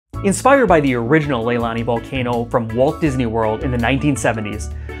Inspired by the original Lei Lani Volcano from Walt Disney World in the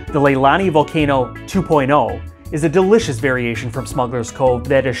 1970s, the Lei Lani Volcano 2.0 is a delicious variation from Smuggler's Cove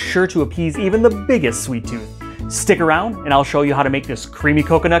that is sure to appease even the biggest sweet tooth. Stick around and I'll show you how to make this creamy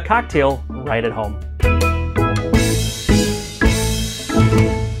coconut cocktail right at home.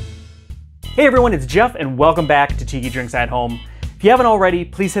 Hey everyone, it's Jeff and welcome back to Tiki Drinks at Home. If you haven't already,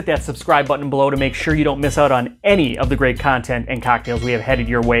 please hit that subscribe button below to make sure you don't miss out on any of the great content and cocktails we have headed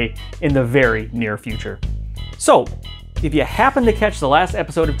your way in the very near future. So, if you happen to catch the last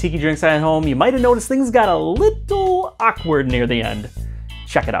episode of Tiki Drinks at Home, you might have noticed things got a little awkward near the end.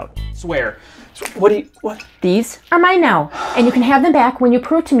 Check it out. Swear. What? These are mine now, and you can have them back when you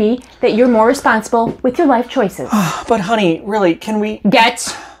prove to me that you're more responsible with your life choices. But honey, really, can we...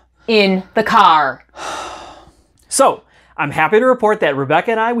 Get in the car. So, I'm happy to report that Rebecca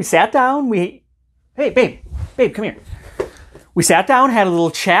and I, we sat down, Hey, babe, come here. We sat down, had a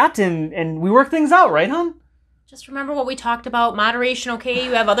little chat, and we worked things out, right, hon? Just remember what we talked about, moderation, okay?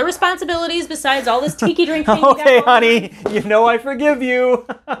 You have other responsibilities besides all this tiki drinking. Okay, honey, you know I forgive you.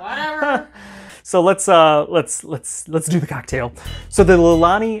 Whatever. So let's do the cocktail. So the Lei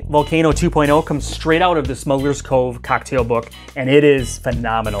Lani Volcano 2.0 comes straight out of the Smuggler's Cove cocktail book, and it is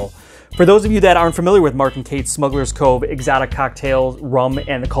phenomenal. For those of you that aren't familiar with Mark and Kate's Smuggler's Cove Exotic Cocktails, Rum,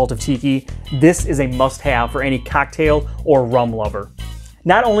 and the Cult of Tiki, this is a must-have for any cocktail or rum lover.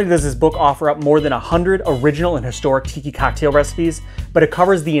 Not only does this book offer up more than 100 original and historic tiki cocktail recipes, but it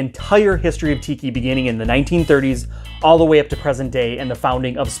covers the entire history of tiki beginning in the 1930s all the way up to present day and the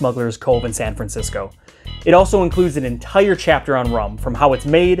founding of Smuggler's Cove in San Francisco. It also includes an entire chapter on rum, from how it's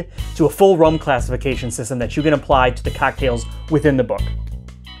made to a full rum classification system that you can apply to the cocktails within the book.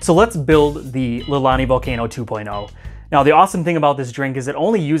 So let's build the Lei Lani Volcano 2.0. Now the awesome thing about this drink is it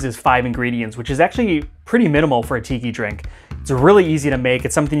only uses 5 ingredients, which is actually pretty minimal for a tiki drink. It's really easy to make.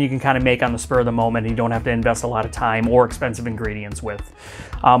 It's something you can kind of make on the spur of the moment and you don't have to invest a lot of time or expensive ingredients with.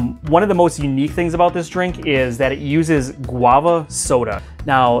 One of the most unique things about this drink is that it uses guava soda.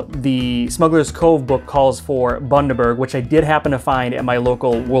 Now the Smuggler's Cove book calls for Bundaberg, which I did happen to find at my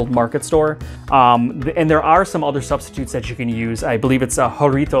local World Market store. And there are some other substitutes that you can use. I believe it's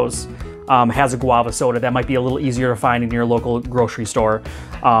Jarritos. Has a guava soda that might be a little easier to find in your local grocery store.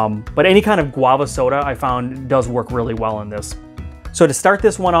 But any kind of guava soda I found does work really well in this. So to start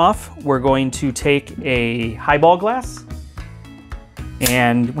this one off, we're going to take a highball glass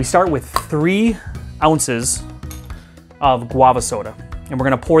and we start with 3 ounces of guava soda. And we're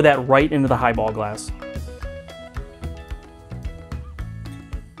gonna pour that right into the highball glass.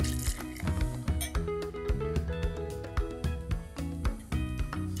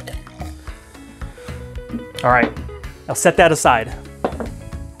 All right, I'll set that aside.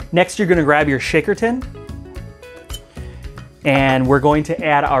 Next, you're gonna grab your shaker tin and we're going to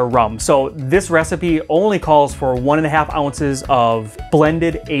add our rum. So this recipe only calls for 1.5 ounces of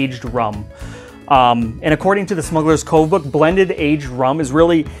blended aged rum. And according to the Smuggler's Cove book, blended aged rum is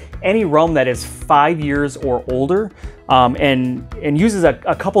really any rum that is 5 years or older and uses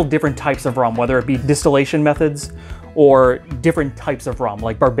a couple different types of rum, whether it be distillation methods or different types of rum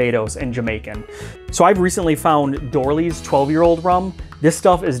like Barbados and Jamaican. So I've recently found Dorley's 12-year-old rum. This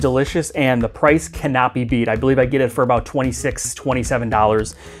stuff is delicious and the price cannot be beat. I believe I get it for about $26,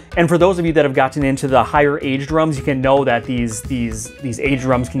 $27. And for those of you that have gotten into the higher aged rums, you can know that these aged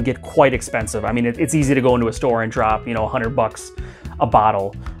rums can get quite expensive. I mean, it's easy to go into a store and drop, you know, $100 a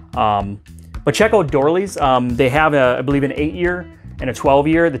bottle. But check out Dorley's. They have, I believe, an 8-year and a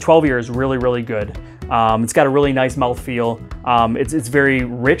 12-year. The 12-year is really, really good. It's got a really nice mouthfeel. It's very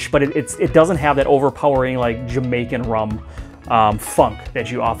rich, but it doesn't have that overpowering like Jamaican rum funk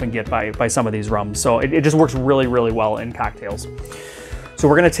that you often get by some of these rums. So it just works really, really well in cocktails. So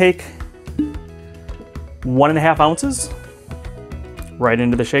we're gonna take 1.5 ounces right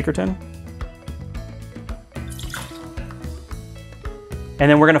into the shaker tin. And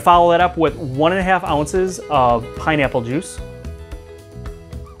then we're gonna follow that up with 1.5 ounces of pineapple juice.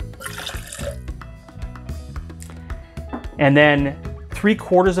 And then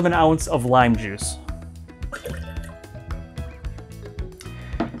 3/4 of an ounce of lime juice.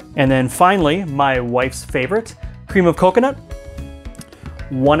 And then finally, my wife's favorite, cream of coconut.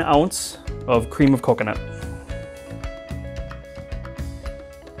 1 ounce of cream of coconut.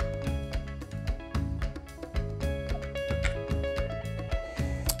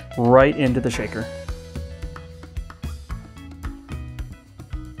 Right into the shaker.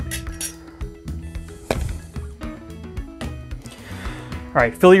 All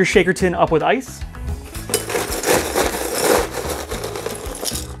right, fill your shaker tin up with ice.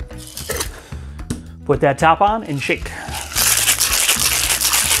 Put that top on and shake.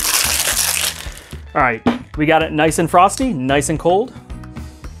 All right, we got it nice and frosty, nice and cold.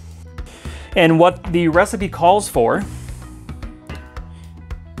 And what the recipe calls for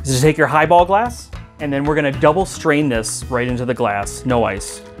is to take your highball glass, and then we're gonna double strain this right into the glass, no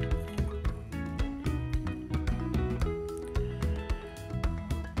ice.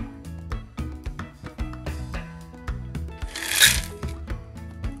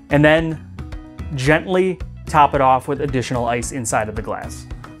 And then gently top it off with additional ice inside of the glass.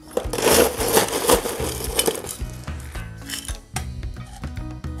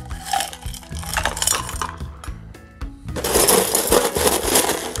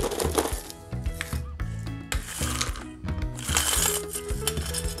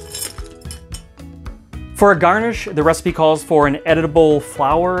 For a garnish, the recipe calls for an editable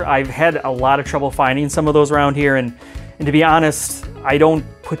flower. I've had a lot of trouble finding some of those around here, and to be honest, I don't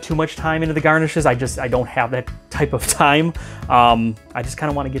put too much time into the garnishes. I don't have that type of time. I just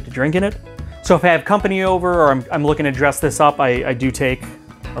kind of want to get to drinking it. So if I have company over or I'm looking to dress this up, I do take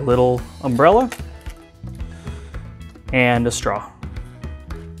a little umbrella and a straw.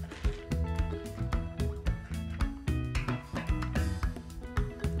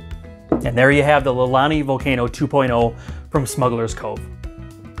 And there you have the Lei Lani Volcano 2.0 from Smuggler's Cove.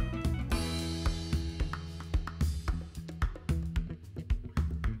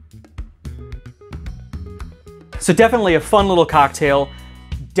 So definitely a fun little cocktail.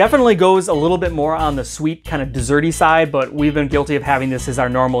 Definitely goes a little bit more on the sweet kind of desserty side, but we've been guilty of having this as our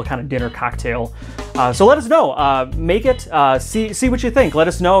normal kind of dinner cocktail. So let us know, make it, see what you think. Let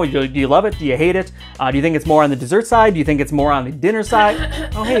us know, do you love it, do you hate it? Do you think it's more on the dessert side? Do you think it's more on the dinner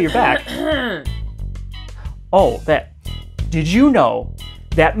side? Oh, hey, you're back. Oh, did you know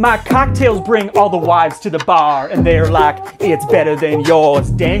that my cocktails bring all the wives to the bar and they're like, it's better than yours,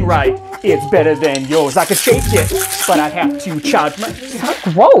 dang right, it's better than yours. I could shake it, but I'd have to charge my...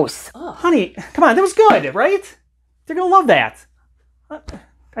 Gross. Honey, come on, that was good, right? They're gonna love that.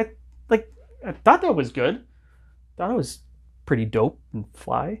 I thought that was good. Thought it was pretty dope and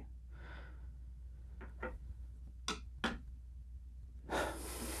fly.